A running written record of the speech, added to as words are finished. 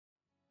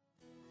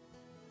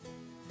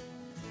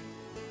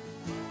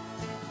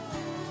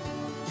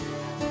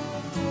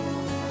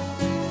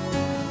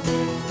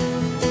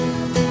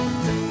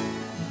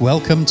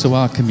Welcome to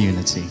our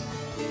community.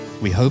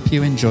 We hope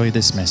you enjoy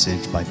this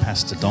message by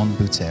Pastor Don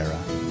Butera.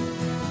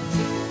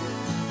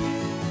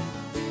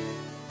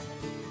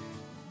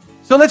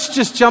 So let's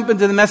just jump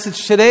into the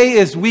message. Today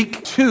is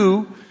week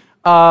 2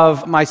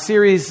 of my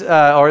series,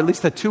 or at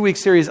least a 2-week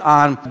series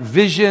on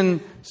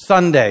Vision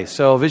Sunday.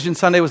 So Vision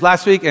Sunday was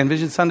last week, and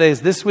Vision Sunday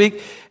is this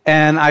week.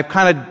 And I've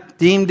kind of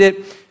deemed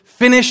it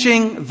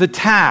Finishing the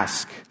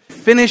Task.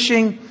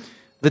 Finishing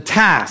the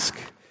Task.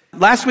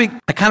 Last week,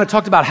 I kind of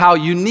talked about how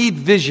you need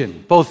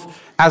vision, both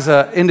as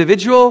an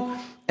individual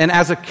and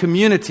as a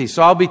community.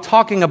 So I'll be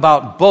talking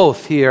about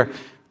both here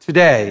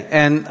today.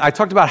 And I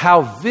talked about how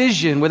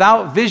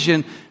without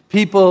vision,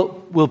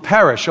 people will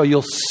perish, or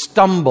you'll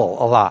stumble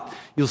a lot.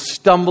 You'll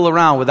stumble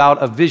around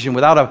without a vision,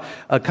 without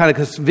a kind of,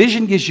 because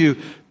vision gives you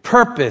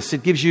purpose,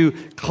 it gives you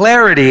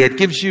clarity, it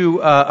gives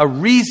you a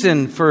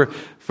reason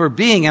for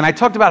being. And I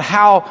talked about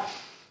how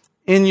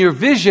in your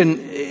vision,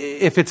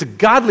 if it's a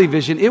godly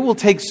vision, it will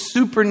take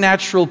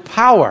supernatural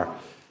power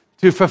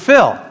to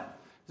fulfill.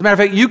 As a matter of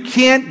fact,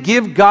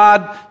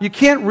 you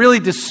can't really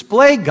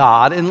display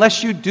God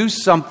unless you do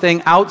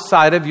something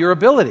outside of your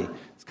ability.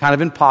 It's kind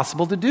of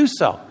impossible to do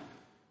so.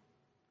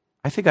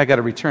 I think I got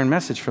a return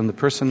message from the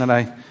person that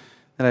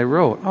I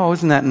wrote. Oh,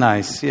 isn't that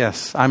nice?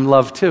 Yes, I'm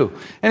loved too.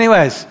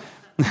 Anyways,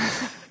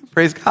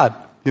 praise God,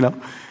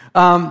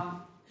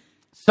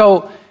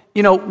 So,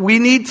 we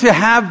need to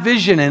have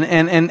vision,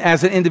 and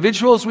as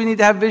individuals, we need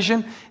to have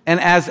vision, and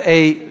as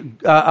a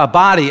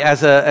body,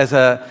 as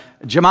a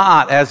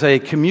jama'at, as a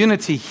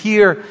community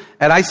here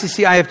at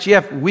ICC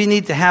IFGF, we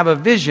need to have a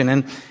vision.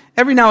 And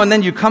every now and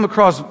then you come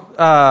across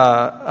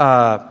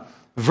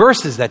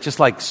verses that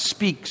just like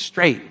speak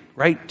straight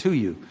right to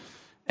you.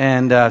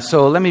 And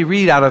so let me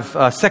read out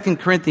of 2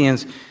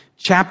 Corinthians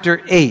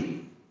chapter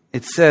 8.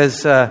 It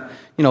says,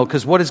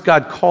 because what has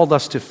God called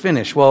us to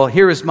finish? Well,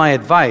 here is my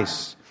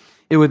advice.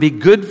 It would be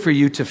good for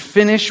you to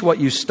finish what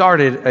you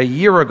started a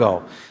year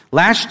ago.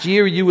 Last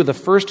year, you were the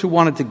first who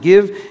wanted to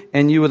give,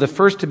 and you were the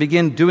first to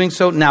begin doing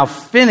so. Now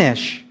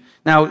finish.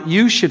 Now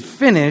you should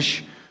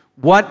finish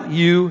what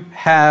you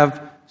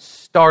have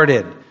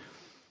started.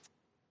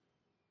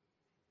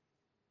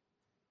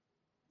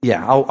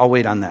 Yeah, I'll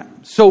wait on that.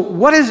 So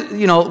what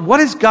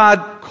has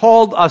God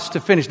called us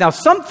to finish? Now,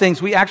 some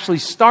things we actually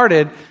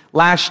started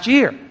last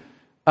year.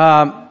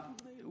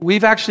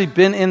 We've actually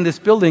been in this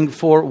building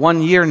for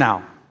 1 year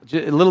now.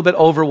 A little bit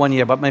over 1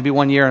 year, but maybe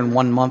 1 year and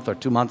 1 month or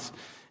 2 months.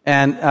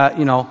 And,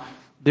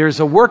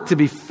 there's a work to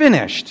be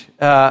finished.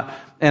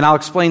 And I'll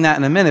explain that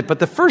in a minute. But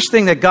the first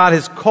thing that God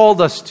has called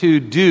us to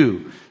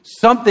do,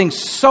 something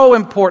so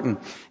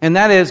important, and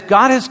that is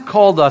God has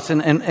called us,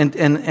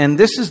 and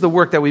this is the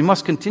work that we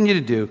must continue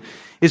to do,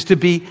 is to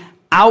be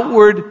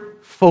outward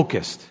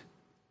focused.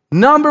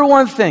 Number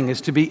one thing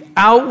is to be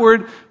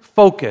outward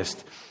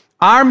focused.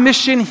 Our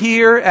mission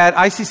here at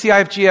ICC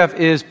IFGF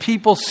is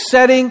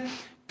setting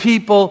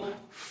people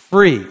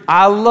free.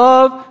 I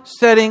love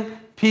setting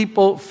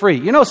people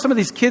free. Some of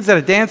these kids that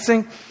are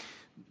dancing,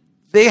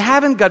 they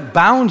haven't got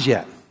bound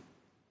yet.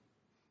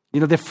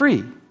 They're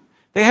free.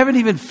 They haven't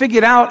even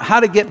figured out how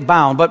to get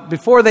bound. But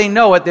before they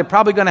know it, they're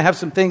probably going to have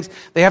some things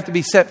they have to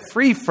be set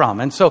free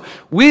from. And so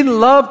we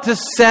love to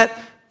set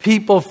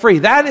people free.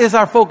 That is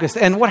our focus.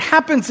 And what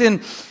happens in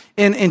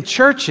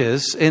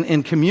churches,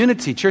 in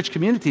church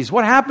communities,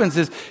 what happens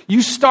is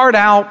you start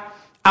out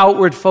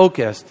outward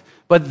focused,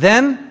 but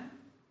then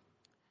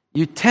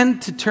you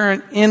tend to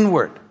turn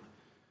inward.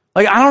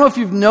 I don't know if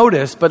you've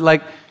noticed, but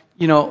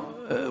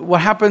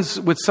what happens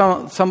with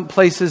some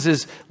places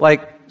is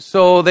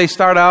so they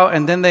start out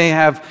and then they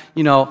have,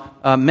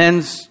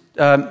 men's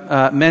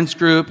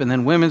group, and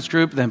then women's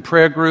group, then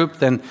prayer group,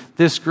 then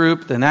this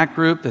group, then that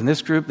group, then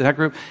this group, then that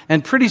group.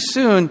 And pretty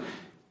soon,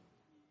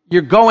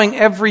 you're going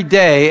every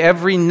day,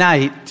 every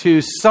night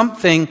to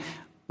something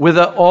with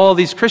all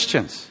these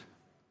Christians.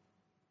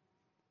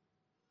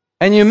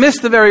 And you miss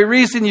the very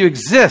reason you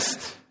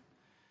exist.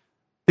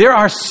 There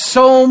are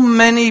so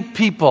many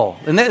people.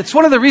 And it's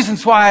one of the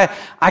reasons why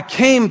I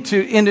came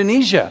to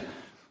Indonesia.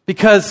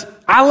 Because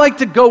I like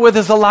to go where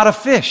there's a lot of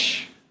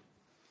fish.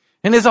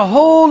 And there's a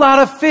whole lot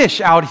of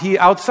fish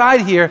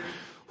outside here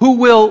who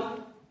will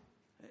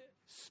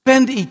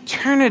spend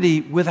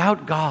eternity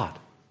without God.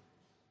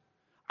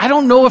 I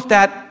don't know if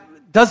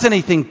that does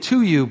anything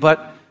to you,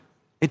 but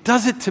it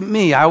does it to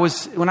me.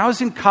 When I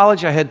was in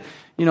college, I had,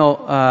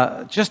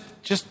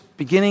 just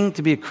beginning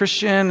to be a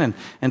Christian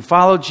and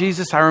follow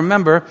Jesus. I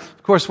remember,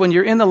 of course, when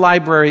you're in the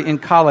library in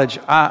college,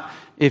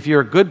 if you're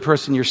a good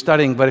person, you're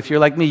studying. But if you're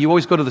like me, you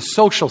always go to the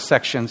social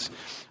sections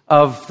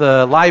of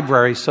the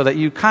library so that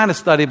you kind of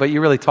study, but you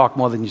really talk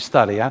more than you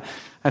study.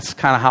 That's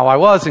kind of how I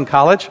was in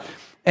college.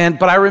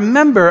 But I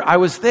remember I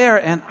was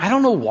there, and I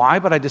don't know why,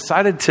 but I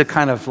decided to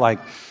kind of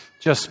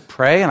just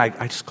pray, and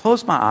I just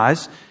closed my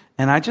eyes,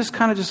 and I just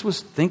kind of just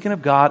was thinking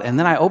of God, and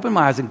then I opened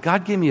my eyes, and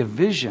God gave me a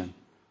vision.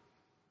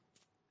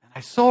 And I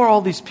saw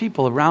all these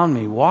people around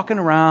me, walking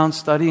around,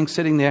 studying,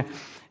 sitting there,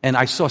 and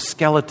I saw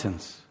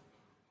skeletons.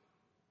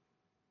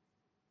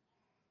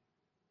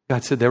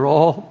 God said, they're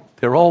all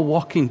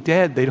walking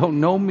dead. They don't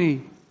know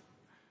me.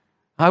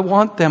 I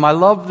want them. I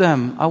love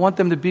them. I want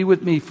them to be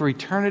with me for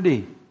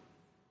eternity.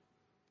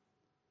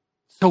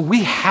 So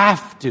we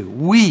have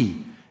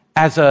to,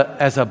 as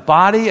a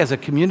body, as a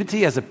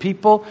community, as a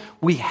people,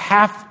 we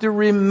have to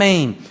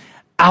remain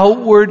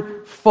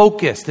outward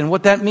focused. And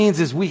what that means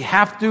is we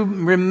have to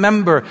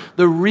remember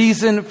the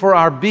reason for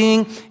our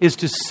being is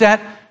to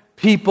set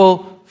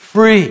people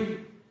free.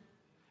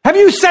 Have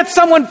you set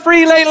someone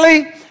free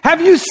lately? Have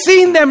you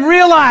seen them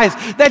realize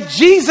that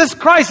Jesus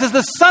Christ is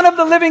the Son of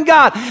the living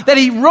God, that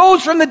He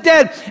rose from the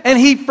dead and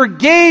He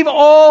forgave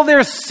all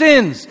their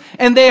sins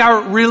and they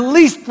are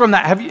released from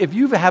that? If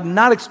you have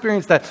not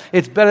experienced that,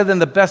 it's better than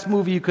the best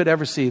movie you could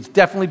ever see. It's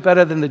definitely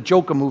better than the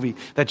Joker movie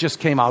that just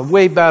came out.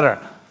 Way better.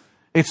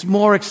 It's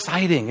more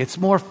exciting. It's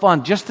more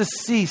fun just to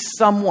see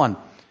someone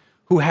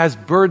who has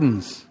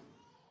burdens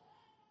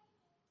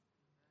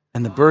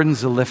and the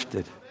burdens are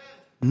lifted.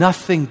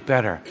 Nothing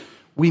better.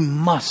 We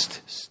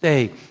must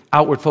stay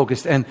outward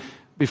focused. And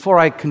before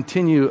I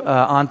continue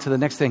on to the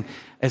next thing,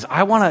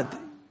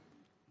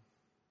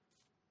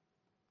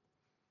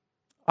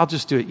 I'll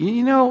just do it.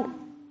 You know,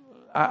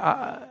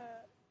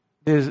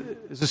 there's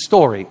a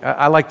story.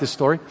 I like this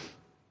story.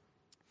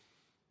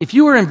 If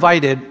you were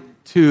invited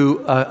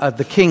to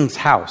the king's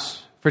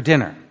house for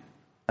dinner,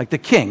 like the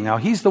king, now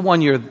he's the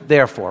one you're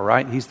there for,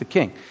 right? He's the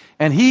king.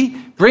 And he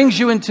brings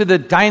you into the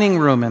dining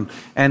room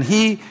and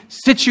he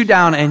sits you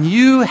down and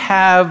you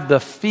have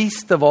the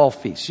feast of all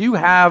feasts. You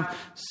have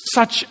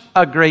such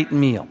a great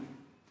meal.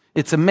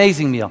 It's an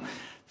amazing meal.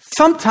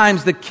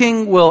 Sometimes the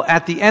king will,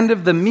 at the end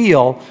of the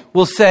meal,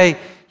 will say,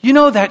 you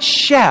know, that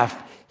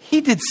chef,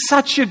 he did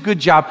such a good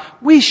job.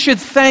 We should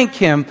thank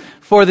him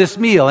for this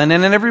meal. And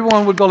then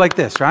everyone would go like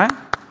this, right?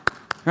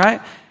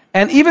 Right?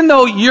 And even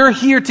though you're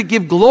here to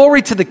give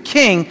glory to the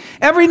king,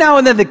 every now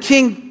and then the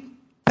king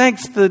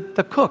thanks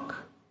the cook,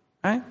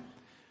 right?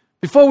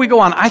 Before we go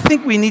on, I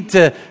think we need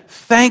to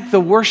thank the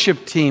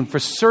worship team for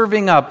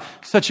serving up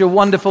such a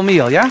wonderful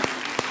meal, yeah?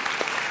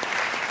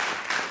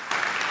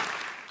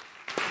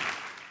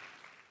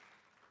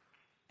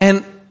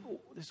 And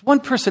there's one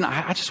person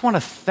I just want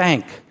to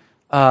thank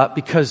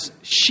because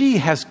she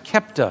has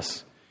kept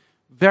us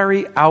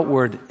very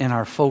outward in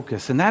our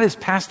focus, and that is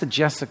Pastor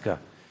Jessica.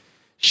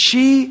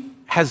 She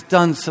has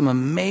done some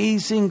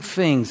amazing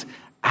things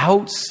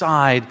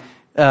outside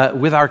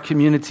with our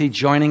community,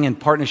 joining in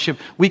partnership.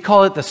 We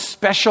call it the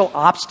special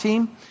ops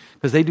team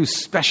because they do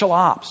special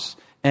ops.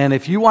 And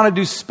if you want to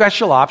do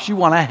special ops, you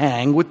want to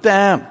hang with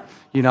them.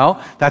 You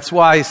know, that's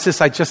why, sis,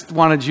 I just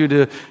wanted you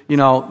to,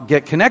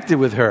 get connected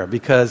with her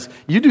because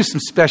you do some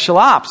special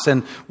ops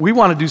and we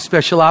want to do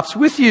special ops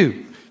with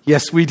you.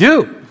 Yes, we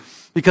do.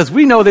 Because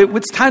we know that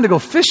it's time to go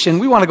fishing.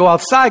 We want to go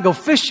outside, go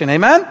fishing.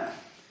 Amen?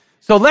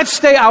 So let's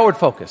stay outward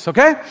focused,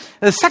 okay?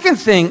 The second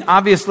thing,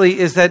 obviously,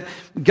 is that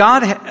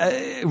God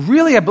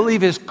really, I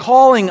believe, is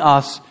calling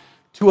us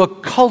to a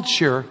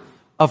culture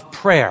of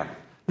prayer.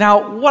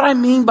 Now, what I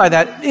mean by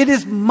that, it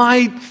is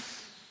my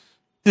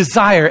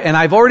desire, and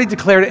I've already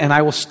declared it, and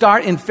I will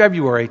start in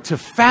February, to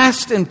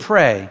fast and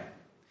pray,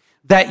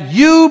 that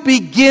you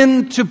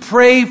begin to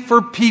pray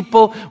for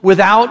people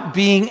without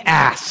being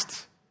asked.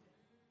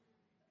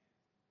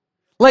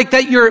 Like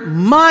that your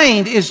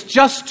mind is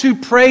just to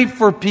pray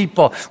for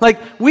people. Like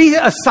we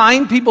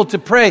assign people to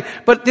pray,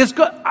 but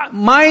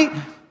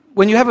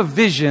when you have a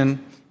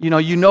vision,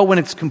 you know when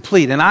it's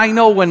complete. And I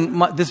know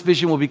when this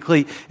vision will be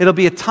complete. It'll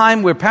be a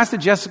time where Pastor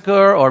Jessica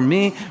or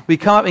me, we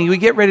come up and we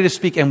get ready to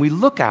speak and we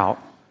look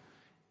out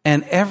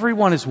and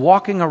everyone is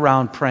walking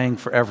around praying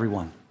for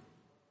everyone.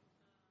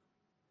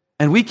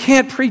 And we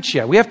can't preach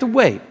yet. We have to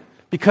wait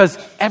because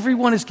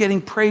everyone is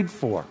getting prayed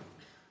for.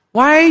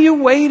 Why are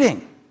you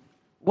waiting?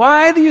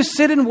 Why do you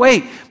sit and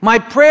wait? My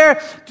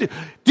prayer,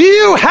 do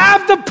you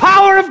have the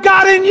power of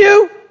God in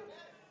you?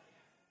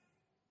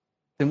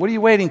 Then what are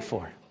you waiting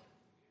for?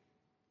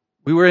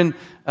 We were in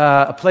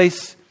a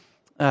place,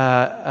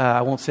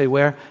 I won't say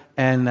where,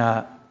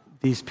 and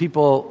these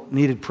people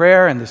needed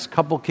prayer, and this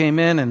couple came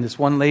in, and this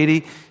one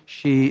lady,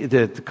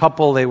 the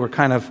couple,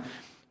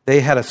 they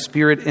had a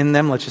spirit in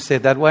them, let's just say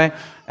it that way,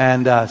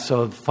 and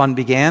so the fun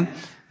began.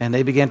 And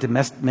they began to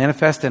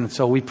manifest. And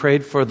so we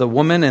prayed for the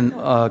woman and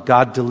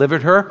God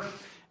delivered her.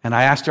 And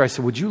I asked her, I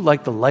said, would you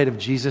like the light of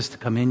Jesus to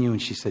come in you?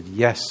 And she said,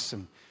 yes.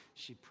 And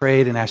she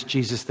prayed and asked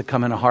Jesus to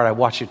come in her heart. I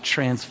watched it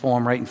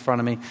transform right in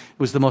front of me. It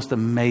was the most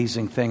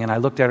amazing thing. And I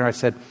looked at her and I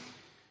said,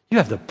 you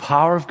have the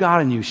power of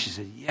God in you. She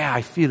said, yeah,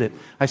 I feel it.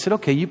 I said,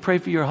 okay, you pray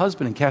for your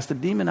husband and cast a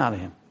demon out of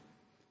him.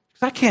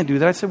 She said, I can't do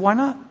that. I said, why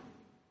not?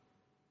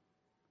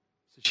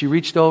 So she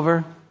reached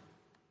over.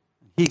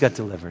 He got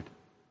delivered.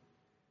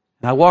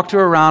 And I walked her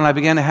around. I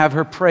began to have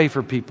her pray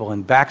for people.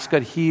 And backs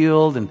got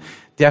healed. And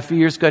deaf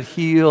ears got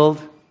healed.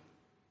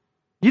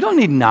 You don't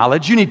need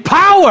knowledge. You need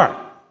power.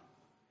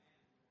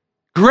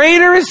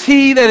 Greater is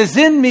He that is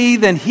in me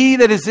than he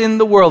that is in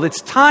the world.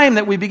 It's time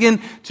that we begin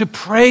to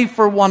pray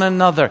for one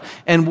another.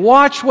 And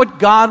watch what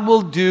God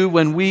will do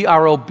when we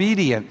are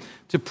obedient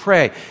to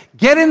pray.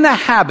 Get in the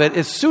habit,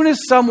 as soon as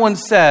someone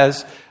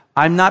says,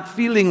 I'm not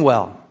feeling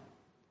well,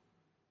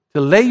 to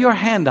lay your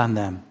hand on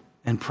them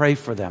and pray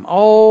for them.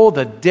 Oh,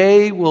 the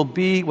day will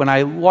be when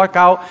I walk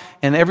out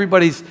and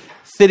everybody's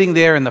sitting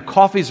there and the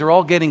coffees are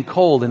all getting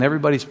cold and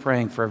everybody's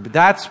praying for everybody.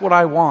 That's what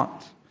I want.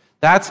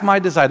 That's my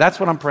desire. That's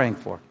what I'm praying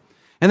for.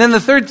 And then the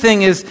third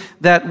thing is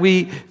that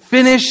we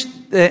finish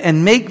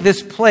and make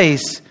this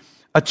place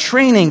a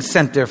training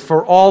center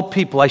for all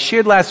people. I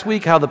shared last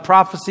week how the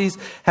prophecies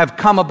have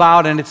come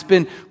about, and it's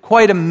been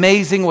quite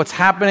amazing what's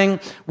happening.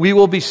 We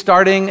will be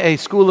starting a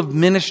school of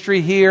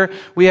ministry here.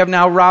 We have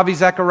now Ravi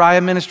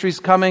Zachariah Ministries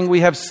coming. We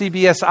have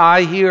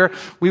CBSI here.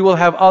 We will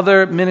have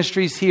other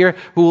ministries here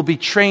who will be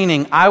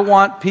training. I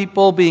want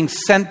people being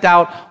sent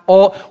out.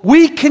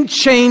 We can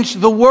change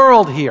the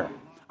world here.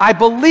 I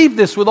believe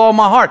this with all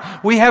my heart.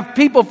 We have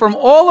people from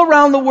all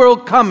around the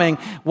world coming.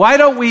 Why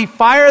don't we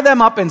fire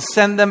them up and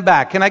send them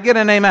back? Can I get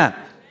an amen?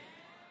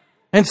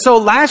 And so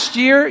last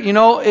year,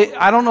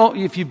 I don't know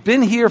if you've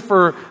been here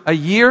for a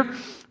year,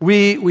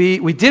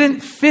 we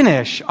didn't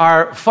finish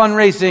our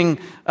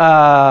fundraising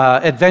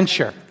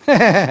adventure.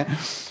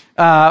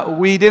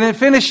 We didn't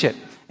finish it.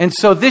 And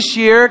so this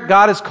year,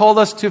 God has called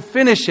us to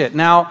finish it.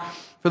 Now,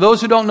 for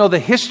those who don't know the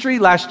history,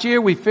 last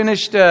year we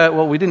finished,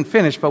 we didn't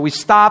finish, but we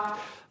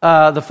stopped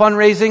the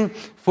fundraising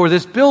for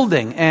this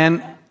building.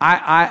 And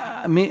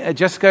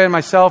Jessica and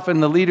myself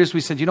and the leaders, we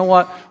said, you know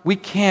what? We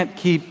can't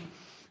keep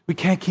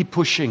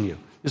pushing you.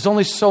 There's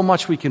only so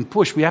much we can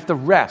push. We have to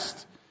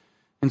rest.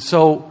 And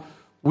so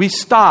we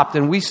stopped,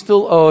 and we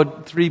still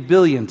owed 3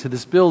 billion to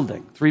this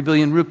building, 3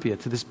 billion rupiah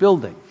to this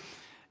building.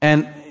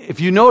 And if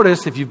you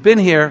notice, if you've been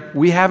here,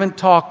 we haven't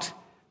talked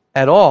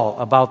at all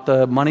about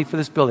the money for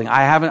this building.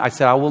 I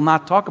said I will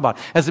not talk about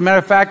it. As a matter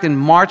of fact, in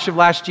March of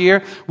last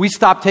year, we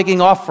stopped taking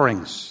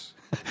offerings.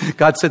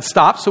 God said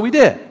stop, so we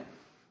did.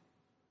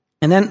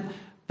 And then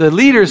the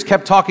leaders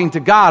kept talking to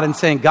God and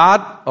saying,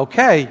 God,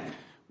 okay,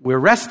 we're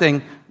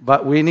resting,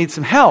 but we need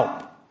some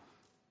help.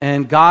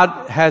 And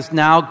God has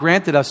now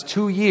granted us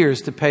 2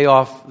 years to pay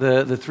off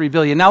the 3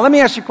 billion. Now, let me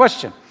ask you a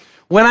question.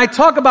 When I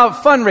talk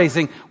about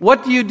fundraising,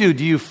 what do?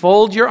 Do you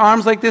fold your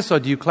arms like this or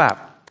do you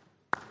clap?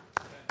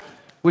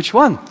 Which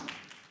one?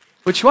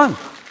 Which one?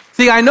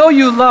 See, I know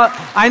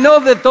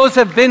that those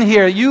have been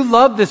here. You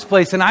love this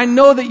place, and I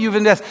know that you've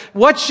invested.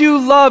 What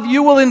you love,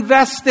 you will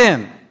invest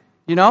in,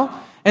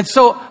 And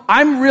so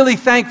I'm really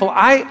thankful.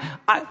 I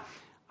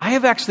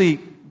have actually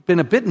been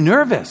a bit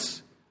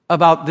nervous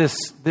about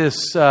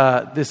this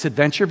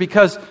adventure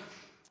because,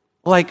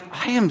 I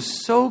am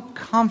so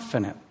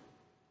confident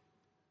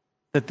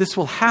that this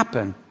will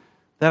happen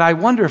that I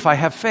wonder if I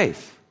have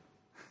faith.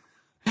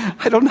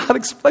 I don't know how to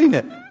explain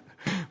it.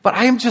 But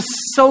I am just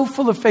so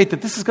full of faith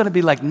that this is going to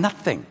be like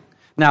nothing.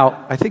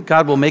 Now, I think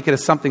God will make it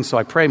as something, so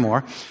I pray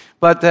more.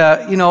 But,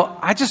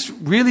 I just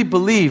really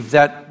believe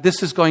that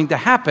this is going to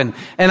happen.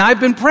 And I've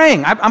been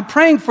praying. I'm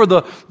praying for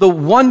the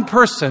one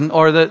person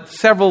or the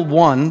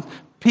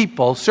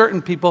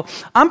certain people.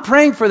 I'm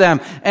praying for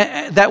them.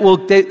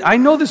 I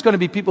know there's going to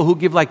be people who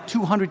give like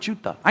 200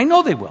 juta. I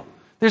know they will.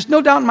 There's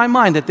no doubt in my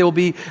mind that there will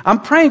be. I'm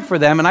praying for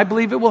them, and I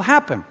believe it will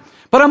happen.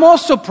 But I'm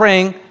also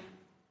praying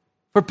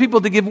for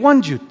people to give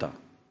 1 juta.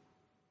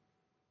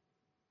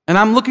 And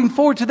I'm looking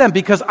forward to them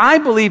because I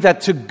believe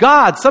that to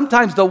God,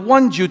 sometimes the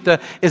 1 juta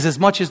is as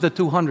much as the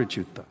 200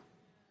 juta.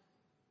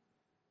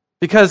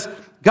 Because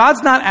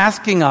God's not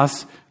asking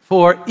us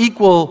for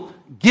equal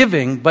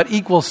giving, but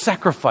equal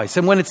sacrifice.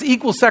 And when it's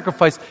equal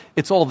sacrifice,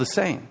 it's all the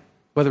same,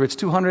 whether it's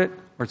 200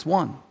 or it's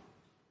 1.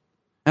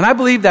 And I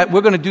believe that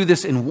we're going to do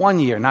this in 1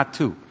 year, not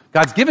 2.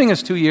 God's giving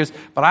us 2 years,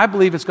 but I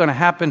believe it's going to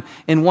happen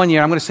in 1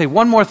 year. I'm going to say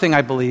one more thing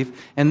I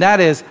believe, and that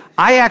is,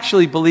 I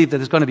actually believe that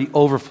there's going to be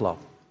overflow.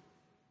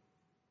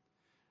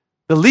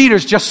 The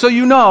leaders, just so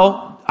you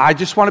know, I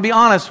just want to be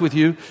honest with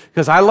you,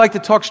 because I like to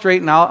talk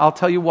straight, and I'll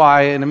tell you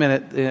why in a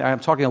minute. I'm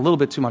talking a little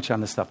bit too much on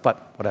this stuff,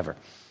 but whatever.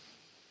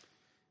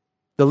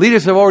 The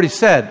leaders have already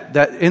said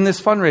that in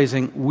this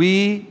fundraising,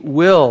 we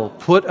will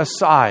put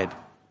aside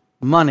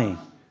money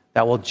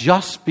that will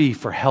just be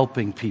for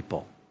helping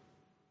people.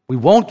 We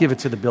won't give it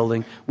to the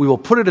building. We will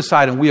put it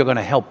aside, and we are going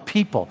to help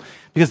people.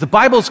 Because the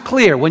Bible's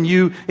clear.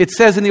 It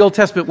says in the Old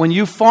Testament, when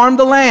you farm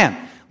the land,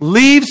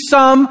 leave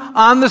some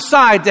on the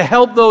side to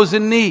help those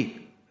in need.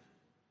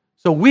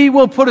 So we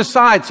will put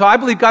aside. So I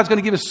believe God's going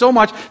to give us so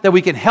much that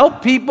we can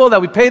help people, that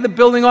we pay the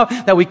building off,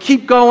 that we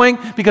keep going,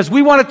 because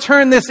we want to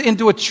turn this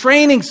into a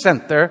training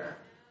center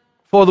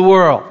for the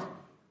world.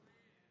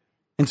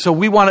 And so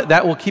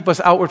that will keep us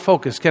outward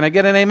focused. Can I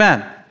get an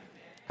amen?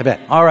 I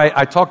bet. All right,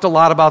 I talked a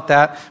lot about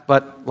that,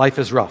 but life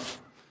is rough.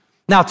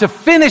 Now, to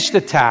finish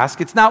the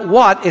task, it's not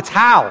what, it's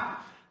how.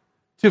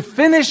 To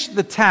finish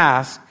the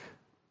task,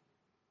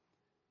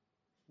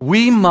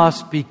 we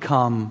must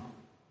become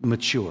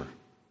mature.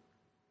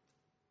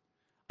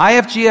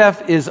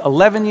 IFGF is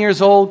 11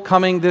 years old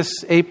coming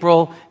this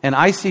April, and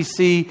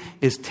ICC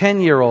is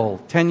 10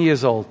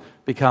 years old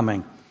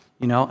becoming.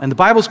 And the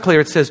Bible's clear.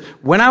 It says,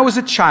 when I was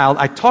a child,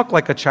 I talked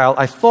like a child,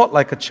 I thought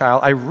like a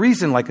child, I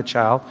reasoned like a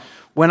child.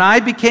 When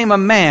I became a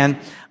man,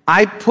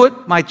 I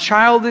put my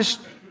childhood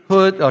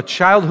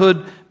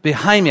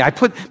behind me. I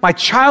put my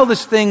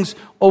childish things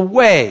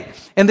away.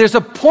 And there's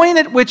a point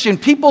at which in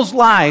people's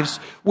lives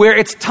where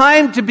it's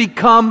time to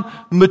become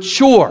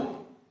mature.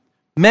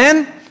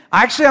 Men,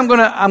 actually, I'm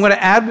gonna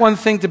add one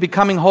thing to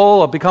becoming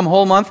whole, or Become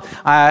Whole Month.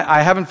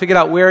 I haven't figured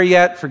out where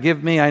yet.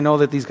 Forgive me. I know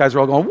that these guys are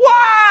all going,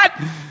 what?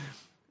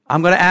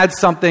 I'm going to add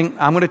something.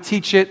 I'm going to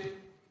teach it.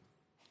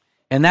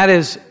 And that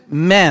is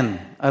men.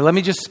 Let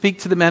me just speak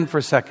to the men for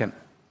a second.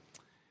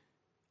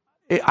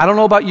 I don't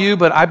know about you,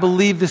 but I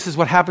believe this is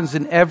what happens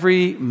in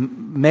every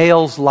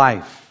male's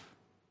life.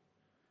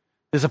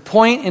 There's a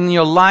point in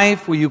your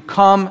life where you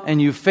come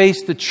and you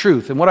face the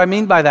truth. And what I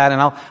mean by that,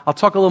 and I'll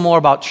talk a little more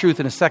about truth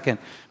in a second,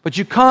 but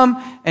you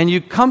come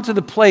to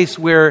the place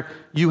where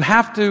you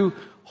have to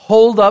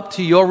hold up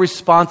to your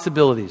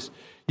responsibilities.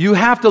 You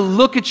have to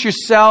look at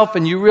yourself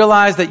and you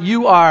realize that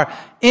you are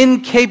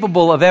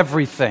incapable of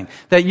everything.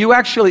 That you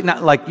actually,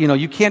 not like,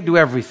 you can't do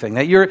everything.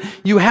 That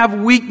you have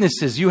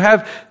weaknesses. You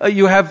have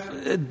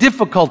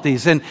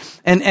difficulties and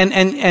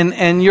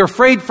you're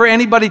afraid for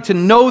anybody to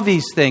know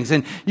these things.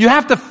 And you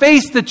have to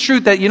face the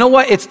truth that,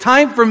 it's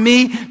time for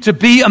me to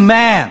be a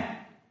man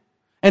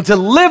and to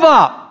live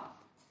up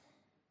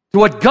to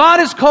what God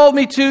has called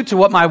me to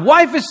what my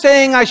wife is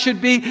saying I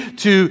should be,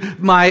 to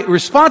my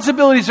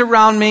responsibilities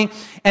around me,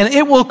 and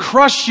it will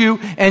crush you,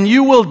 and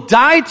you will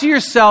die to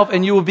yourself,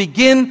 and you will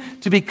begin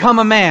to become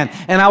a man.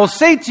 And I will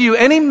say to you,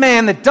 any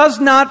man that does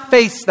not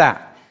face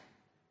that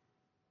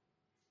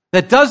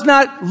does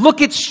not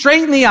look it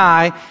straight in the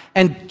eye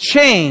and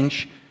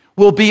change,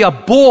 will be a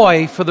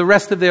boy for the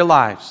rest of their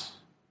lives.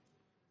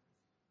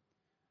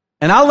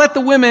 And I'll let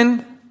the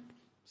women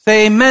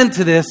say amen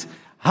to this.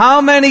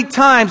 How many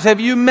times have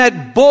you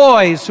met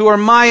boys who are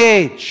my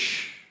age?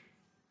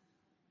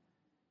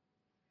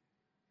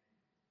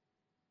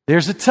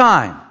 There's a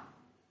time.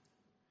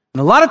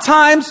 And a lot of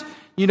times,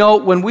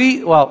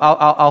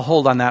 I'll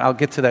hold on that. I'll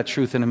get to that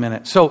truth in a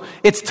minute. So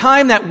it's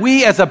time that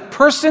we as a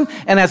person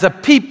and as a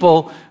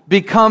people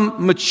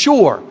become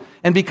mature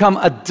and become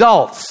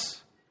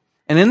adults.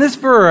 And in this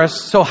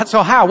verse, so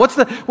how? What's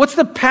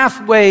the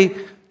pathway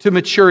to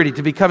maturity,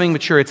 to becoming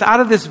mature? It's out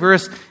of this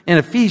verse in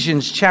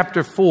Ephesians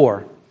chapter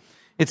 4.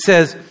 It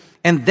says,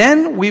 and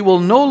then we will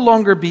no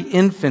longer be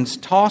infants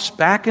tossed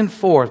back and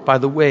forth by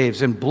the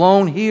waves and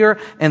blown here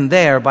and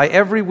there by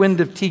every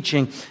wind of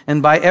teaching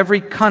and by every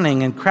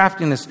cunning and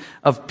craftiness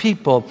of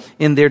people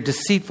in their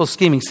deceitful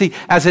scheming. See,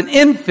 as an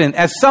infant,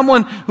 as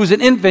someone who's an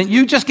infant,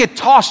 you just get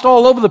tossed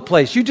all over the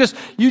place. You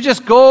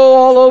just go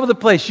all over the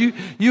place.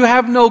 You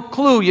have no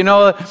clue,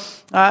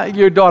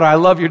 your daughter, I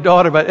love your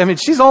daughter, but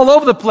she's all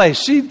over the place.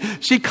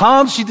 She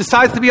comes, she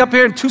decides to be up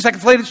here, and 2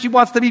 seconds later she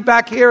wants to be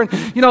back here. And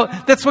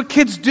that's what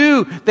kids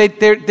do.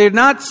 They're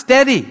not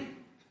steady.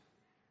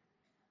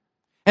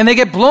 And they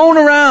get blown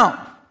around.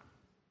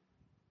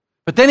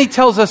 But then he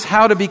tells us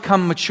how to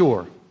become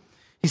mature.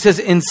 He says,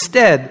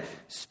 instead,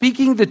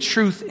 speaking the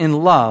truth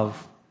in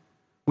love,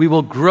 we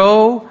will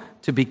grow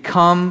to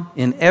become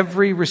in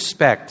every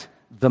respect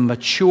the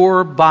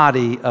mature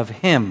body of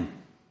Him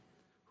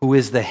who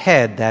is the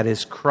head, that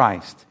is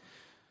Christ.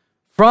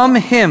 From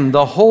Him,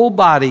 the whole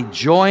body,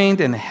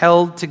 joined and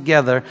held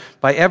together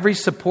by every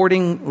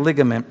supporting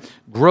ligament,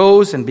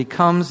 grows and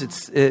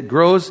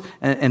grows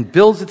and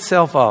builds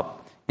itself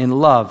up in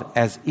love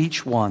as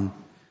each one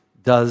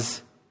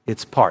does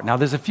its part. Now,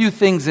 there's a few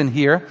things in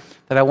here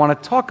that I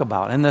want to talk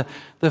about. And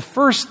the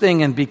first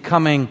thing in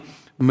becoming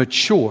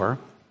mature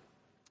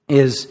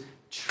is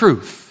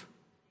truth.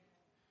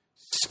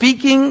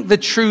 Speaking the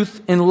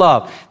truth in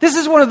love. This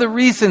is one of the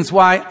reasons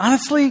why,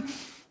 honestly,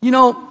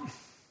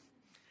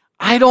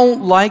 I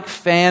don't like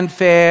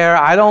fanfare.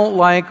 I don't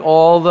like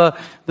all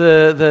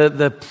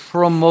the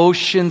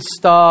promotion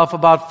stuff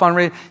about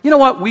fundraising. You know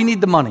what? We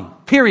need the money.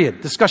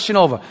 Period. Discussion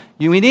over.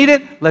 We need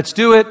it. Let's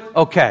do it.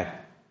 Okay.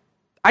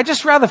 I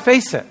just rather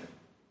face it.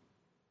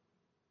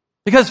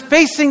 Because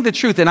facing the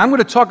truth, and I'm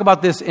going to talk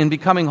about this in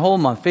Becoming Whole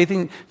Month,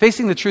 facing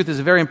the truth is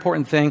a very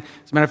important thing.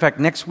 As a matter of fact,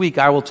 next week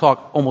I will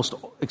talk almost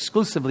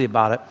exclusively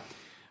about it.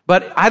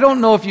 But I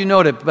don't know if you know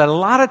it, but a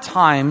lot of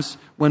times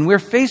when we're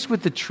faced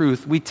with the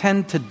truth, we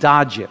tend to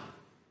dodge it.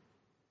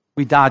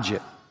 We dodge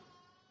it.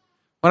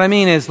 What I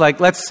mean is, like,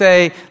 let's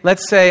say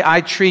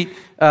I treat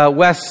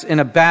Wes in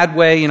a bad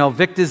way.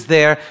 Victor's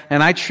there,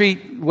 and I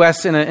treat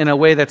Wes in a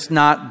way that's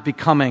not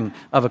becoming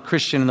of a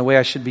Christian in the way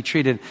I should be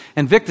treated.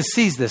 And Victor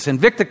sees this, and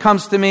Victor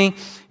comes to me,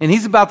 and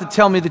he's about to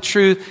tell me the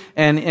truth,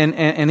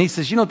 and he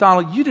says,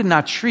 Donald, you did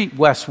not treat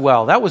Wes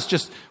well. That was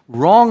just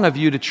wrong of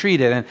you to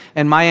treat it.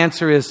 And my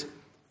answer is,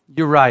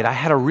 you're right. I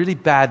had a really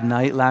bad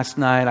night last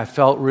night. I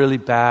felt really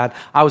bad.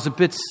 I was a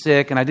bit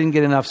sick, and I didn't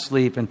get enough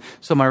sleep, and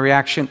so my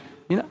reaction,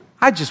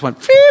 I just went,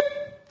 cheep,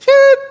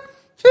 cheep,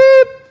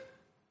 cheep.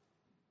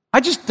 I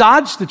just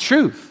dodged the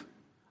truth.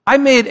 I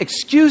made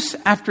excuse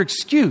after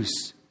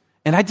excuse,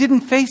 and I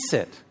didn't face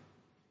it.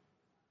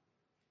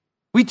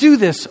 We do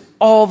this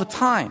all the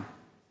time,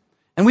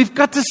 and we've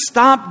got to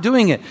stop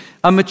doing it.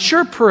 A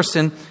mature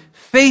person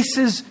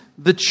faces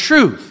the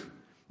truth.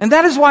 And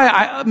that is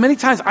why many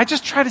times I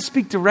just try to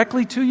speak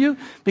directly to you,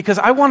 because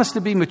I want us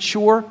to be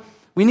mature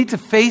We need to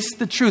face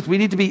the truth. We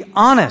need to be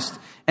honest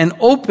and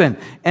open.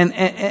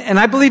 And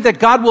I believe that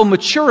God will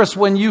mature us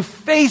when you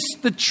face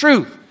the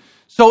truth.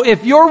 So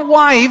if your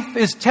wife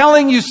is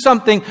telling you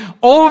something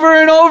over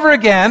and over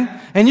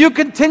again, and you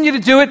continue to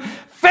do it,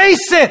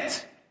 face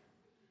it.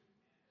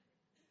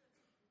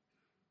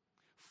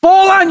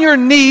 Fall on your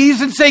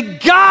knees and say,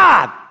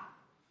 God.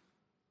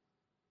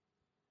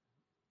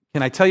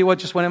 Can I tell you what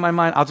just went in my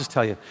mind? I'll just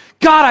tell you.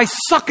 God, I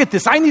suck at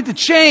this. I need to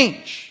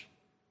change.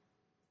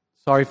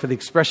 Sorry for the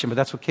expression, but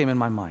that's what came in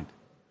my mind.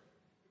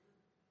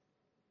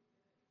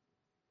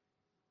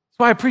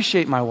 So I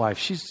appreciate my wife.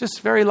 She's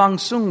just very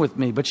langsung with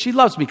me, but she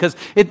loves me because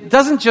it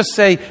doesn't just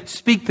say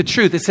speak the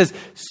truth. It says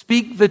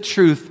speak the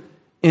truth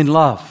in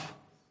love.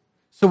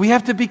 So we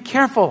have to be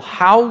careful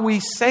how we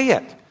say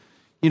it.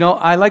 You know,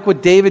 I like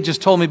what David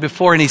just told me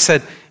before, and he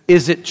said,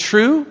 is it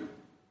true?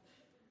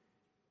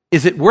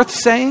 Is it worth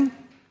saying?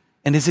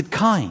 And is it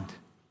kind?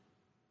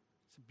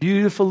 It's a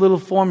beautiful little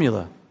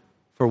formula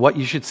for what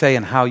you should say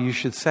and how you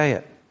should say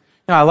it.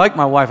 You know, I like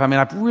my wife. I mean,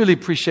 I really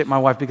appreciate my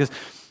wife because,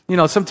 you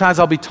know, sometimes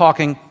I'll be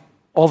talking,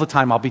 all the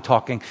time I'll be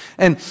talking,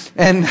 and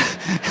and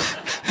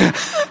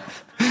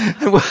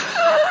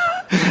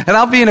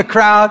I'll be in a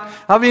crowd.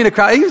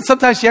 Even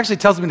sometimes she actually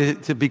tells me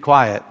to be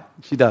quiet.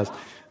 She does.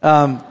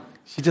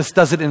 She just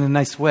does it in a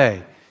nice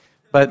way.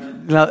 But, you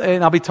know,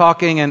 and I'll be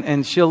talking,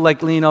 and she'll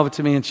like lean over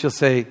to me and she'll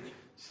say,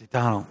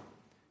 Donald,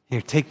 here,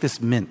 take this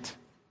mint.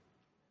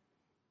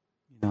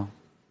 You know,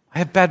 I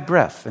have bad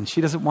breath, and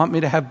she doesn't want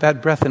me to have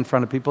bad breath in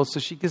front of people, so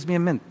she gives me a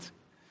mint.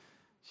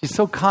 She's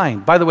so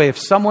kind. By the way, if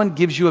someone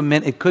gives you a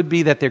mint, it could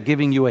be that they're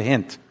giving you a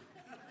hint.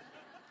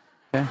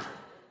 Okay?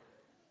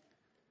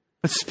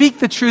 But speak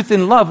the truth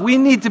in love. We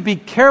need to be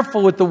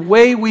careful with the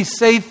way we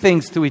say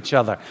things to each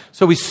other.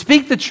 So we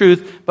speak the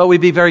truth, but we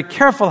be very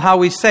careful how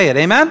we say it.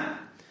 Amen?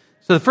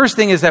 So the first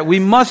thing is that we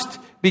must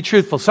be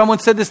truthful. Someone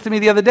said this to me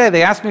the other day.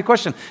 They asked me a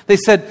question. They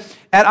said,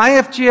 at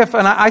IFGF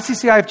and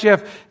ICC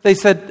IFGF, they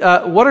said,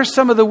 what are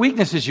some of the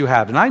weaknesses you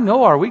have? And I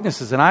know our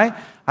weaknesses, and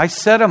I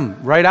said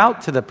them right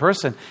out to the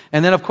person.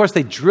 And then, of course,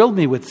 they drilled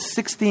me with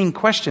 16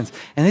 questions,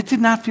 and it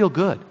did not feel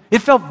good. It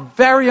felt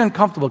very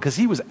uncomfortable because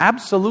he was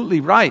absolutely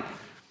right.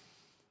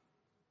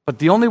 But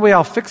the only way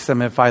I'll fix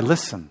them if I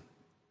listen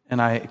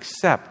and I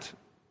accept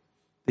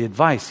the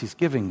advice he's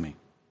giving me.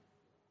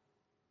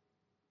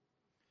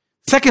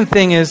 Second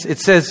thing is, it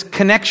says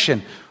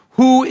connection.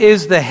 Who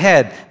is the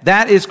head?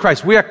 That is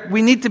Christ.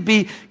 We need to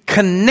be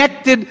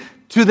connected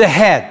to the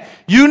head.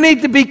 You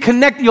need to be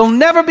connected. You'll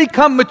never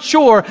become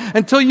mature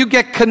until you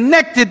get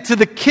connected to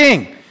the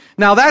King.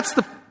 Now, that's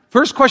the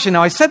first question.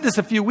 Now, I said this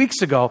a few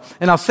weeks ago,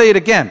 and I'll say it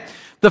again.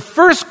 The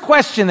first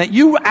question that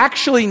you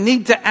actually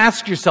need to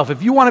ask yourself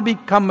if you want to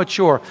become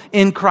mature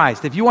in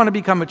Christ,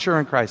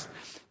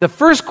 the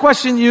first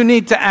question you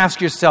need to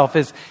ask yourself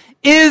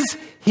is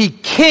he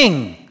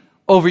king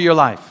over your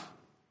life?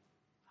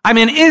 I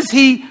mean, is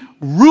he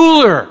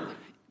ruler?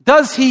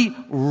 Does he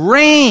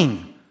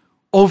reign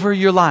over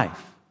your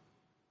life?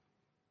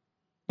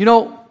 You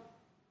know,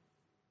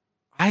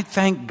 I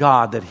thank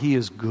God that he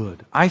is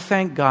good. I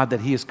thank God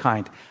that he is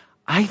kind.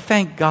 I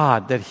thank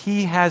God that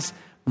he has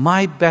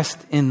my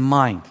best in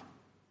mind.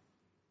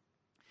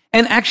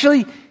 And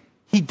actually,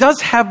 he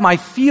does have my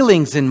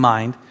feelings in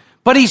mind,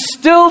 but he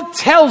still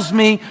tells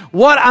me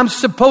what I'm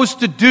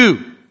supposed to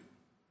do.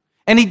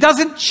 And he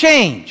doesn't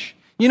change.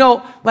 You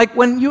know, like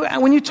when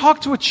you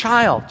talk to a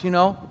child, you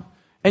know,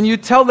 and you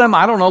tell them,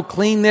 I don't know,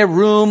 clean their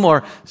room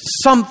or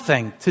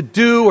something to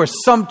do or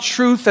some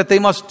truth that they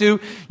must do,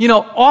 you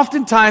know,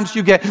 oftentimes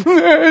you get,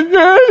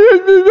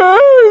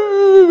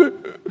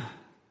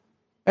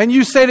 and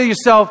you say to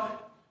yourself,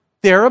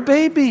 they're a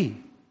baby.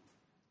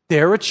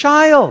 They're a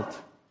child.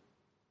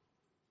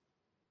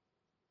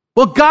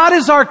 Well, God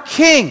is our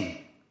King.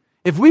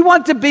 If we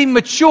want to be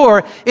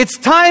mature, it's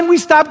time we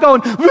stop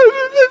going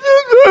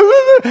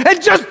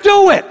and just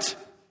do it,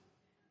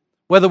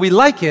 whether we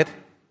like it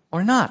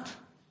or not.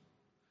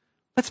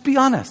 Let's be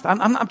honest.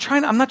 I'm not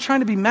trying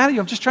to be mad at you.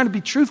 I'm just trying to be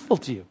truthful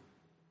to you,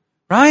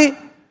 right?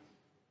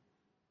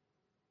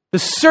 The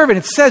servant,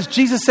 it says,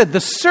 Jesus said,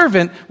 the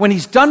servant, when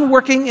he's done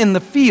working in the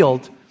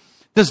field,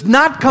 does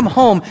not come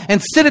home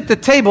and sit at the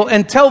table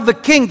and tell the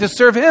king to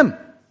serve him.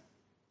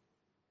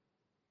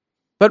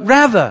 But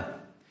rather,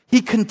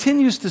 he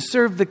continues to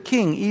serve the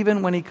king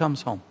even when he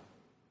comes home.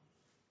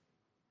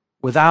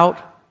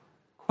 Without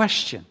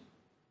question.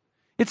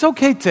 It's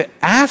okay to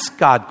ask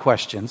God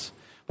questions,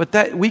 but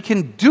that we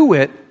can do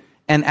it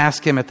and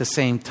ask him at the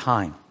same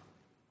time.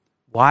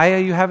 Why are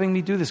you having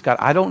me do this, God?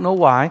 I don't know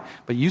why,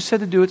 but you said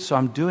to do it, so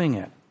I'm doing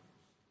it.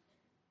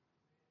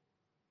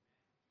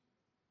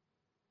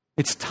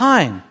 It's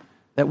time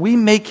that we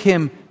make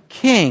him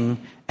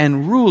king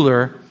and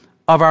ruler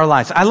of our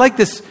lives. I like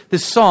this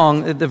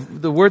song.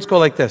 The words go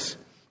like this.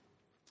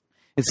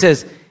 It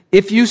says,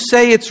 if you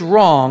say it's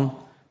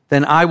wrong,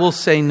 then I will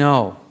say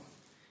no.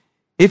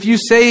 If you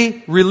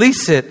say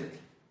release it,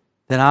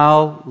 then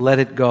I'll let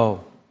it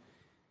go.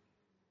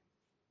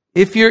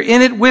 If you're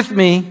in it with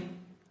me,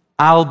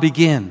 I'll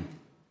begin.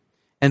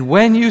 And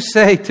when you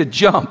say to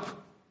jump,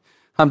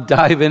 I'm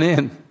diving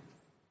in.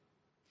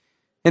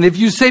 And if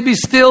you say be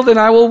still, then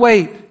I will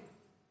wait.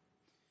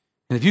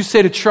 And if you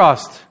say to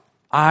trust,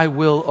 I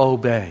will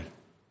obey.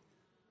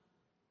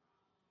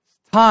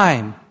 It's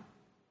time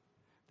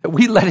that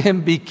we let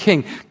him be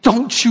king.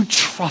 Don't you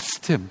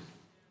trust him?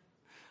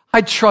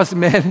 I trust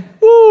man.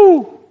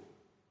 Woo!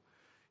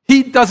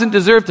 He doesn't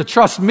deserve to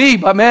trust me,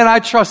 but man, I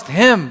trust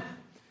him.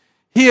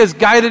 He has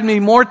guided me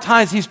more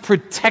times. He's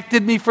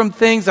protected me from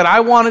things that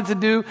I wanted to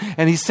do.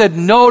 And he said,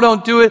 no,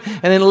 don't do it.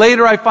 And then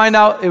later I find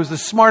out it was the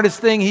smartest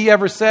thing he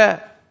ever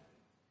said.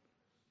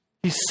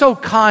 He's so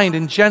kind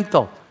and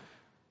gentle,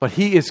 but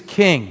he is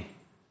king.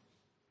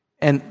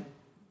 And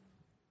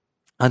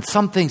on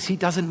some things, he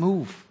doesn't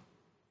move.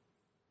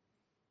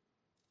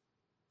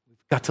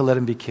 We've got to let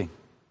him be king.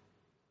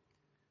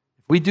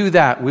 If we do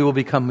that, we will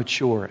become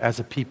mature as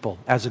a people,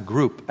 as a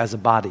group, as a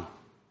body.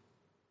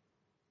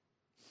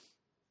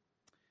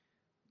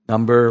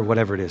 Number,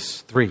 whatever it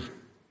is, 3.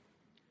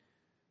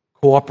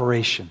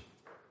 Cooperation.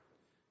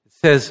 It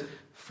says,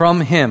 from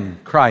him,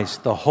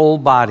 Christ, the whole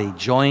body,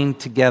 joined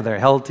together,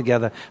 held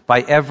together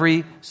by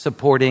every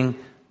supporting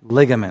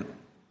ligament.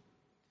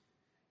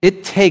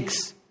 It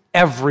takes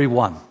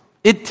everyone.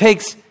 It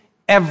takes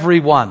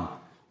everyone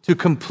to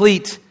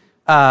complete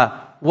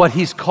what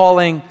he's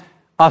calling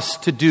us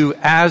to do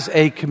as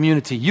a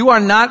community. You are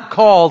not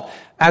called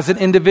as an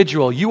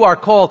individual. You are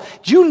called.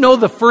 Do you know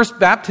the first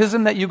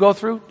baptism that you go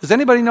through? Does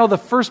anybody know the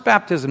first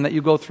baptism that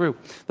you go through?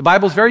 The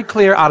Bible is very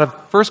clear out of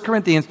 1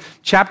 Corinthians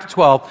chapter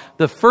 12.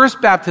 The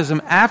first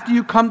baptism, after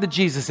you come to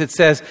Jesus, it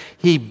says,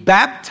 he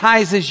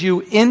baptizes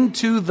you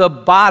into the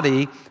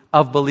body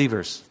of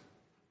believers.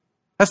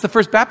 That's the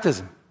first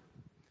baptism.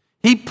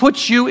 He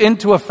puts you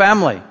into a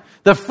family.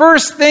 The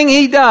first thing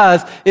he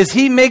does is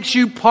he makes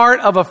you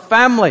part of a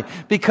family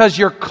because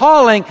your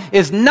calling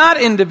is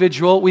not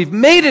individual. We've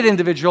made it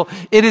individual.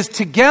 It is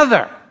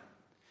together.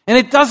 And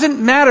it doesn't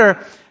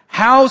matter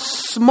how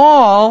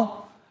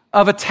small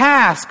of a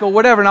task or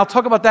whatever, and I'll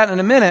talk about that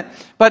in a minute,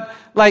 but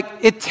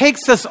it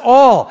takes us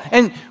all.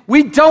 And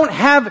we don't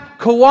have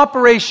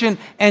cooperation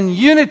and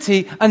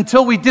unity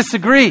until we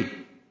disagree.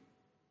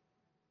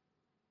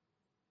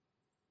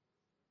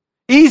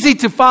 Easy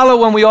to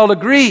follow when we all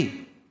agree.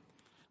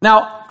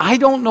 Now, I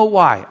don't know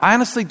why. I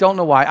honestly don't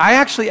know why. I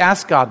actually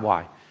ask God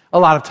why a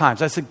lot of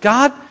times. I said,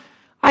 God,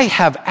 I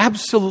have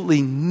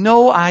absolutely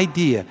no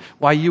idea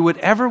why you would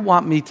ever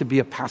want me to be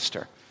a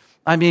pastor.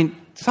 I mean,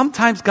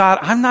 sometimes, God,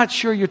 I'm not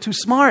sure you're too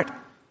smart.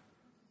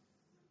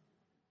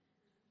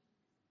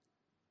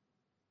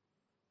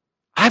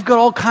 I've got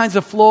all kinds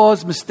of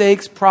flaws,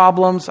 mistakes,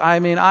 problems. I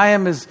mean, I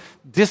am as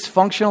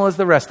dysfunctional as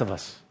the rest of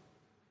us.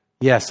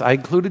 Yes, I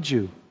included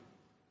you.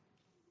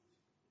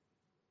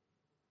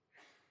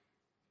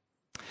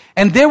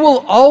 And there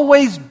will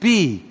always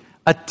be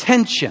a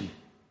tension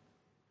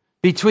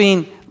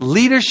between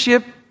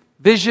leadership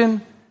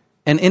vision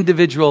and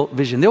individual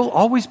vision. There will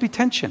always be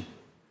tension.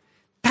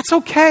 That's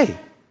okay.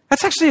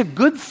 That's actually a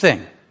good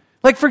thing.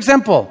 Like, for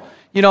example,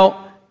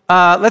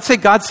 let's say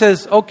God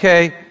says,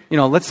 okay,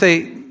 let's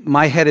say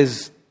my head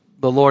is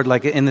the Lord,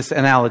 like in this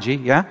analogy,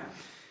 yeah?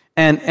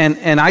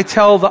 And I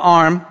tell the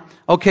arm,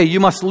 okay, you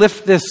must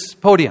lift this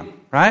podium,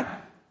 right?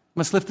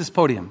 Must lift this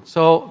podium.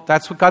 So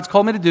that's what God's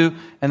called me to do,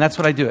 and that's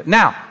what I do it.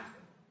 Now,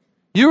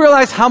 you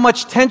realize how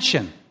much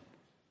tension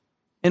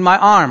in my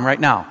arm right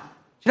now. Do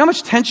you know how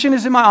much tension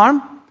is in my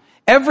arm?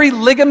 Every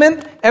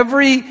ligament,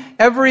 every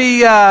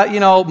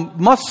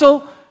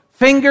muscle,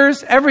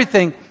 fingers,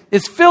 everything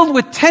is filled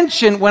with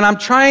tension when I'm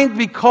trying to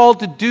be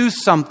called to do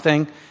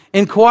something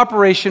in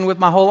cooperation with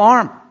my whole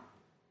arm.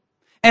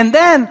 And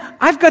then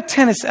I've got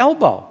tennis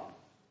elbow.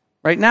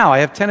 Right now, I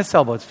have tennis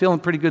elbow. It's feeling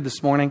pretty good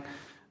this morning.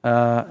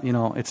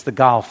 It's the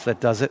golf that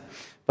does it.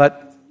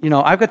 But,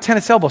 I've got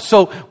tennis elbow.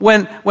 So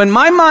when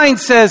my mind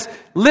says,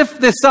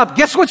 lift this up,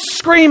 guess what's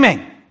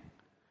screaming?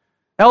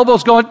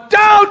 Elbow's going,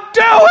 don't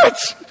do it!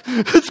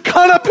 It's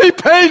gonna be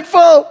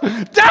painful!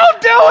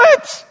 Don't do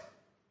it!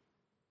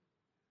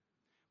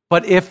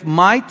 But if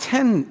my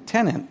tendon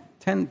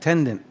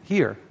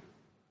here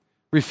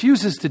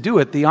refuses to do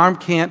it, the arm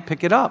can't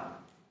pick it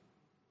up.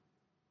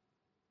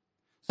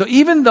 So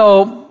even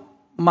though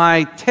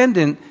my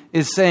tendon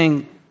is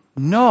saying,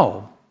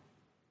 no,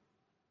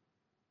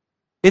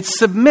 it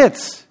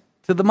submits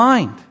to the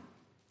mind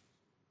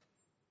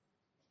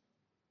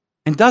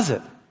and does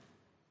it.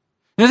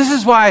 This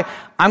is why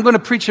I'm going to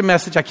preach a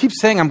message. I keep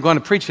saying I'm going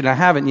to preach it, and I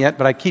haven't yet,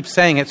 but I keep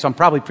saying it, so I'm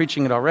probably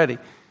preaching it already.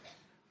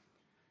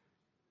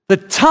 The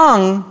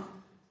tongue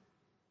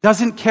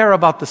doesn't care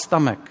about the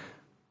stomach.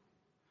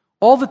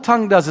 All the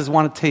tongue does is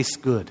want to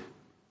taste good.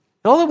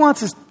 All it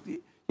wants is,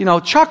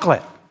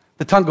 chocolate.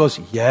 The tongue goes,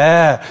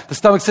 yeah. The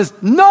stomach says,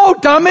 no,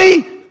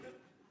 dummy.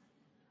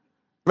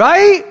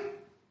 Right?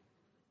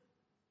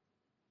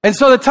 And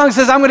so the tongue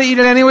says, I'm going to eat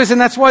it anyways,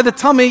 and that's why the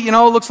tummy,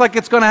 looks like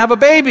it's going to have a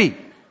baby.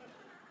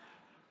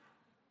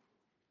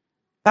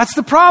 That's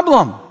the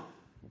problem.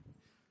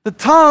 The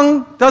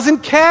tongue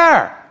doesn't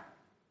care.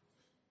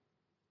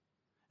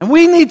 And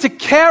we need to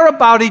care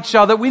about each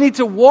other. We need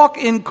to walk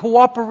in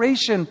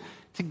cooperation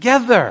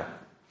together.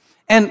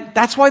 And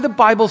that's why the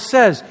Bible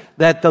says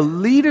that the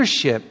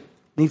leadership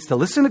needs to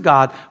listen to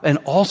God and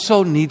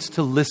also needs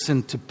to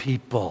listen to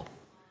people.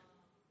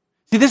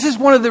 See, this is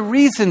one of the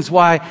reasons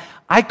why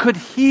I could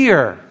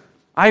hear,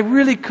 I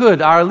really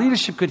could, our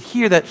leadership could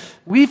hear that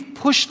we've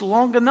pushed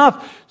long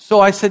enough. So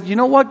I said, you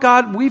know what,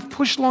 God, we've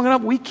pushed long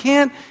enough. We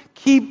can't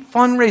keep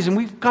fundraising.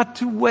 We've got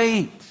to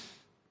wait.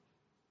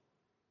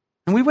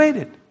 And we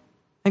waited.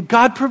 And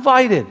God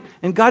provided.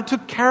 And God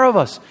took care of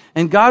us.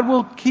 And God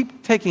will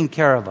keep taking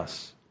care of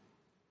us.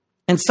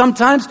 And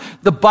sometimes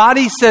the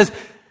body says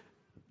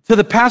to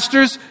the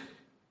pastors,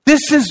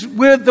 this is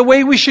where the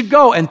way we should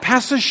go. And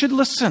pastors should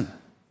listen.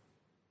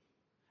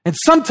 And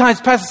sometimes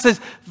pastor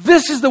says,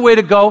 this is the way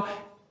to go.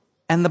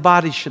 And the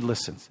body should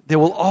listen. There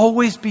will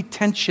always be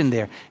tension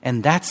there.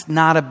 And that's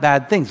not a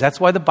bad thing. That's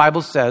why the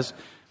Bible says,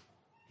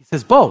 it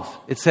says both.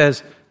 It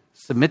says,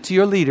 submit to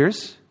your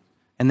leaders.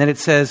 And then it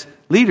says,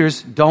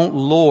 leaders, don't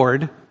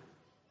lord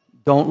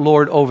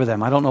over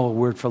them. I don't know a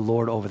word for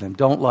lord over them.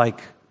 Don't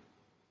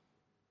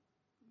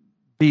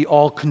be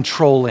all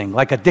controlling,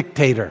 like a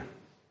dictator.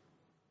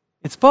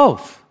 It's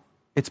both.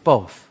 It's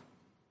both.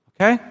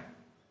 Okay?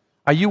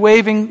 Are you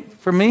waving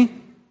for me?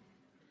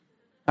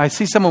 I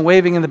see someone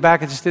waving in the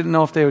back. I just didn't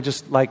know if they were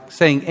just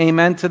saying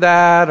amen to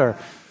that or,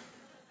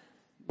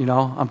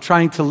 I'm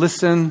trying to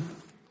listen.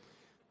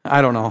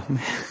 I don't know.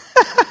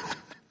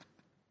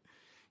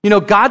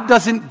 God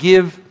doesn't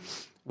give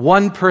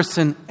one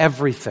person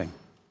everything.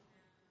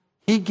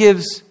 He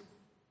gives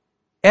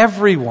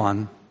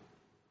everyone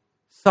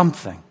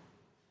something.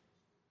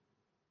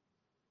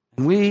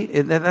 And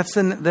that's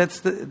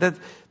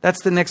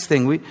the next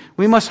thing.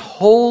 We must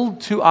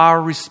hold to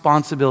our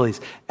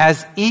responsibilities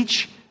as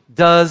each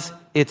does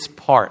its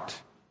part.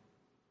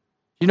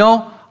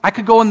 I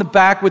could go in the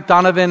back with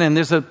Donovan and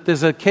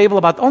there's a cable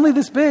about only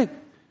this big.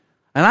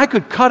 And I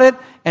could cut it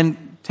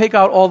and take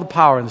out all the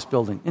power in this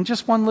building in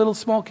just one little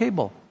small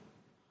cable.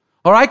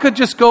 Or I could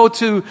just go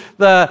to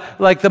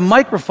the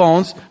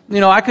microphones.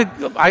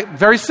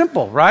 Very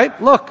simple,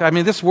 right? Look,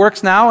 this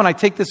works now and I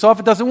take this off,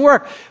 it doesn't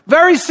work.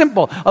 Very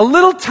simple. A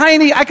little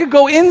tiny, I could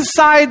go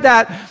inside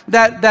that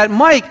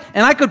mic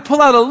and I could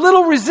pull out a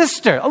little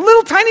resistor, a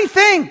little tiny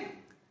thing,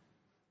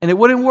 and it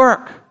wouldn't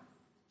work.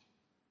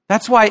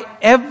 That's why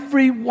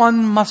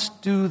everyone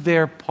must do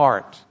their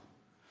part.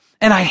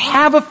 And I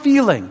have a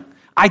feeling,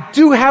 I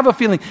do have a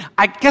feeling,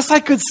 I guess I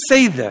could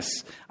say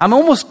this. I'm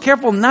almost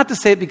careful not to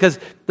say it because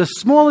the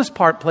smallest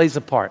part plays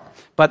a part.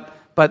 But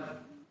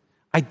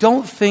I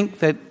don't think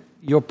that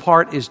your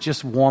part is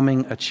just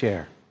warming a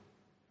chair.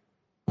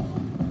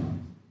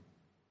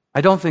 I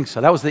don't think so.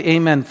 That was the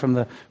amen from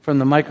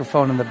the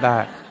microphone in the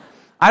back.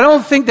 I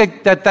don't think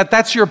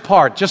that's your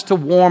part, just to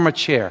warm a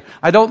chair.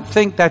 I don't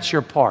think that's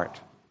your part.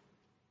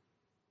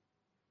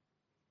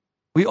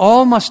 We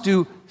all must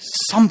do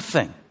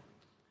something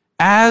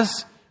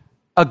as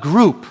a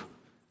group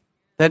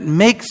that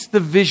makes the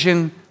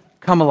vision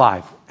come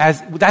alive.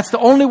 That's the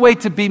only way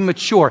to be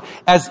mature,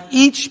 as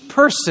each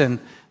person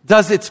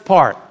does its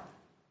part.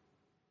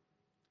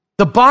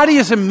 The body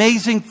is an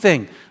amazing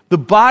thing. The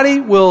body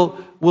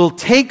will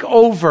take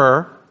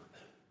over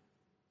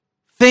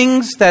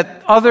things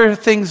that other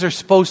things are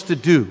supposed to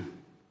do.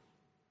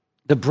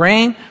 The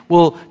brain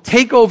will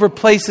take over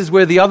places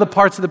where the other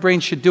parts of the brain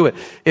should do it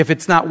if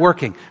it's not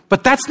working.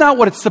 But that's not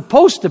what it's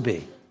supposed to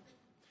be.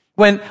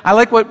 I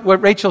like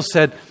what Rachel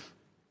said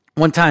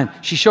one time.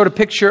 She showed a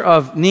picture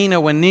of Nina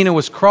when Nina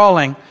was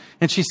crawling.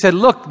 And she said,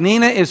 look,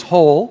 Nina is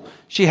whole.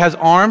 She has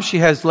arms, she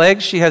has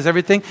legs, she has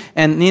everything.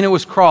 And Nina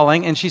was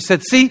crawling. And she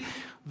said, see,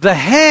 the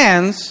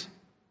hands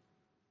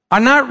are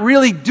not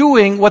really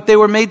doing what they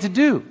were made to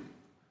do.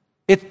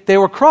 They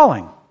were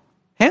crawling.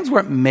 Hands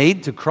weren't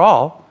made to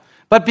crawl.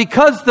 But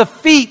because the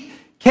feet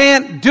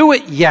can't do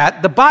it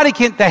yet, the body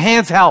can't, the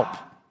hands help.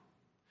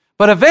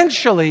 But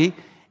eventually,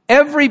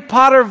 every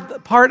part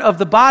of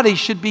the body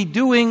should be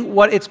doing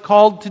what it's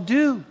called to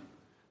do.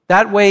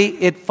 That way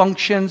it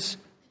functions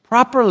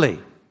properly.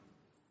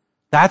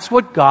 That's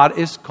what God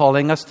is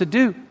calling us to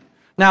do.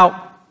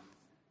 Now,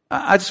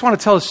 I just want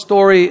to tell a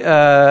story.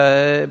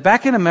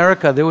 Back in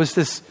America, there was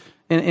this,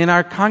 in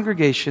our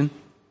congregation,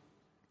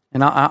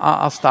 and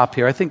I'll stop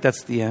here. I think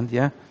that's the end,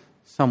 yeah?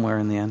 Somewhere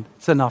in the end.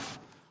 It's enough.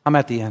 I'm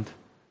at the end.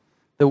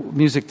 The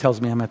music tells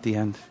me I'm at the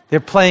end. They're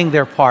playing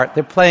their part.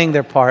 They're playing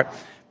their part.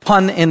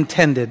 Pun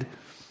intended.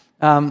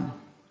 There's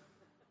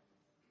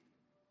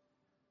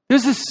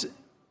this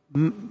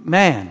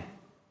man.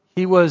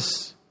 He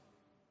was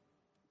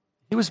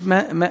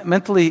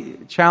mentally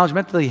challenged,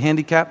 mentally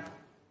handicapped.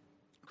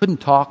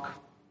 Couldn't talk.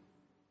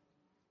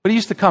 But he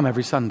used to come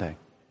every Sunday.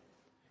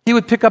 He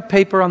would pick up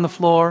paper on the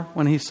floor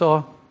when he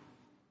saw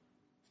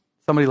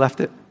somebody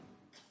left it.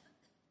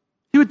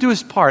 He would do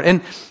his part.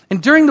 And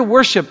during the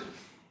worship,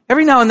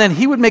 every now and then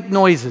he would make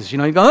noises. He'd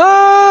go,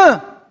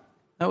 ah!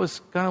 That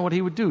was kind of what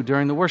he would do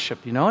during the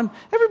worship, And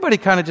everybody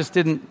kind of just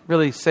didn't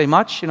really say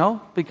much,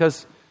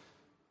 because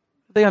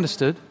they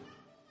understood.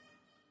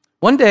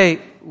 One day,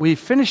 we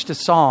finished a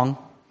song.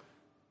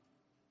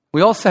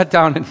 We all sat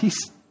down and he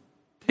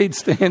stayed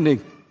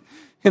standing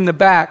in the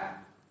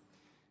back.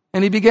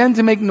 And he began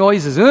to make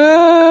noises. We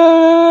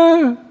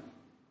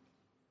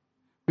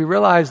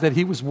realized that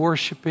he was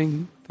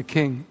worshiping the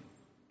king.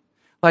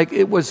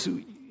 He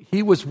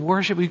was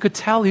worshiping. You could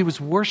tell he was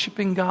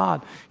worshiping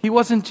God. He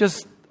wasn't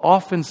just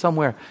off in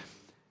somewhere.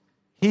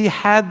 He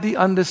had the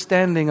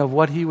understanding of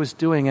what he was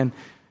doing. And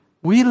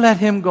we let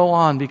him go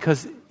on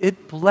because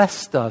it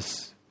blessed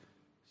us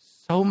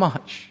so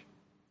much.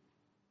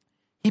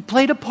 He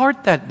played a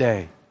part that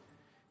day.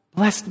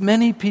 Blessed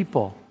many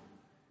people.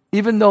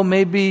 Even though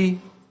maybe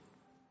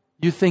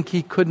you think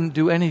he couldn't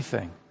do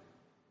anything.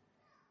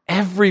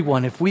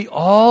 Everyone, if we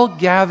all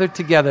gather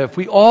together, if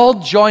we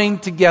all join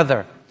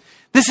together,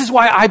 this is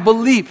why I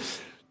believe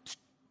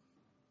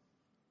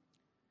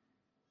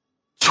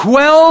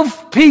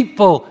 12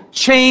 people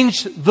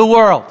changed the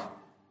world.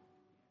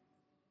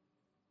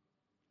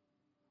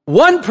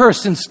 One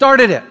person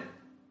started it.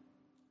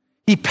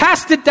 He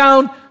passed it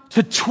down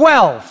to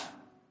 12.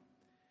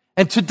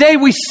 And today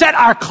we set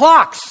our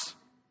clocks.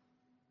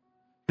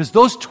 Because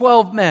those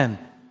 12 men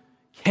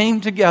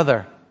came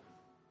together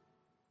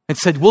and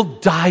said, we'll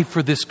die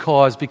for this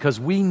cause because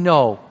we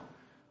know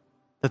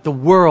that the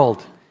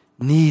world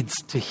needs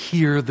to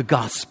hear the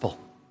gospel.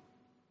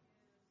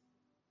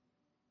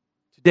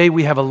 Today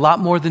we have a lot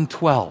more than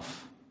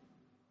 12.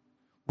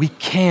 We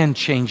can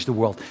change the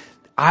world.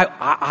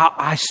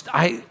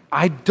 I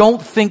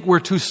don't think we're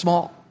too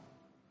small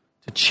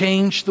to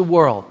change the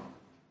world.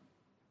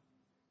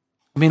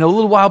 I mean, a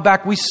little while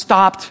back we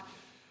stopped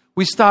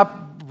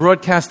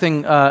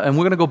broadcasting, and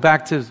we're going to go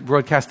back to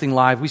broadcasting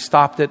live. We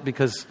stopped it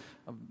because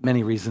of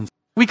many reasons.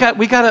 We got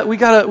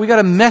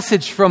a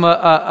message from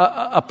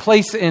a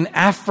place in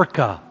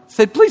Africa. It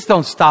said, please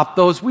don't stop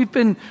those. We've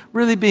been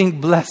really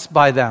being blessed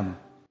by them.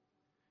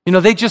 You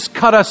know, they just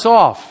cut us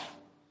off.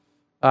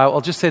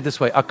 I'll just say it this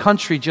way: a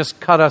country just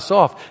cut us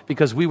off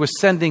because we were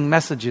sending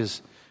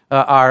messages,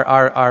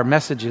 our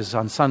messages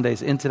on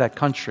Sundays into that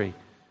country,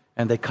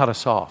 and they cut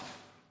us off.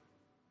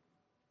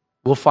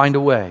 We'll find a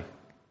way.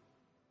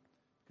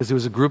 Because there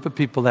was a group of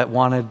people that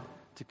wanted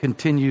to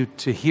continue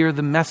to hear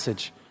the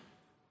message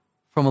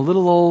from a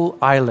little old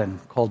island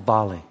called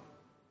Bali.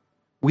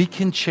 We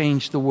can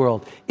change the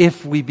world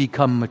if we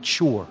become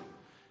mature,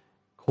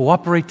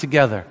 cooperate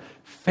together,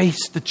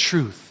 face the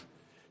truth,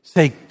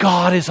 say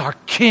God is our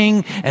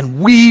King and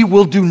we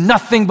will do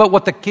nothing but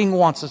what the King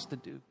wants us to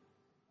do.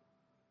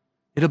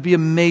 It'll be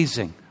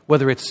amazing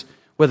whether it's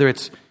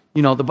let's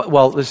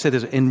say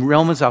this in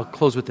Romans. I'll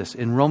close with this.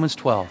 In Romans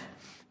 12.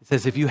 It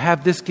says, if you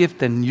have this gift,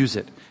 then use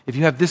it. If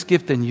you have this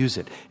gift, then use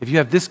it. If you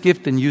have this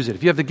gift, then use it.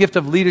 If you have the gift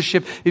of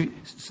leadership,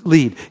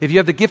 lead. If you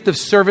have the gift of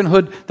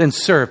servanthood, then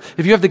serve.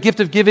 If you have the gift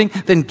of giving,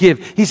 then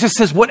give. He just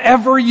says,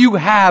 whatever you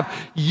have,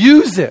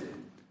 use it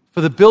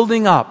for the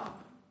building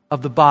up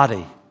of the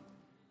body.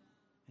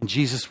 And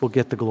Jesus will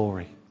get the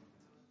glory.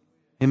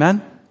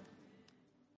 Amen?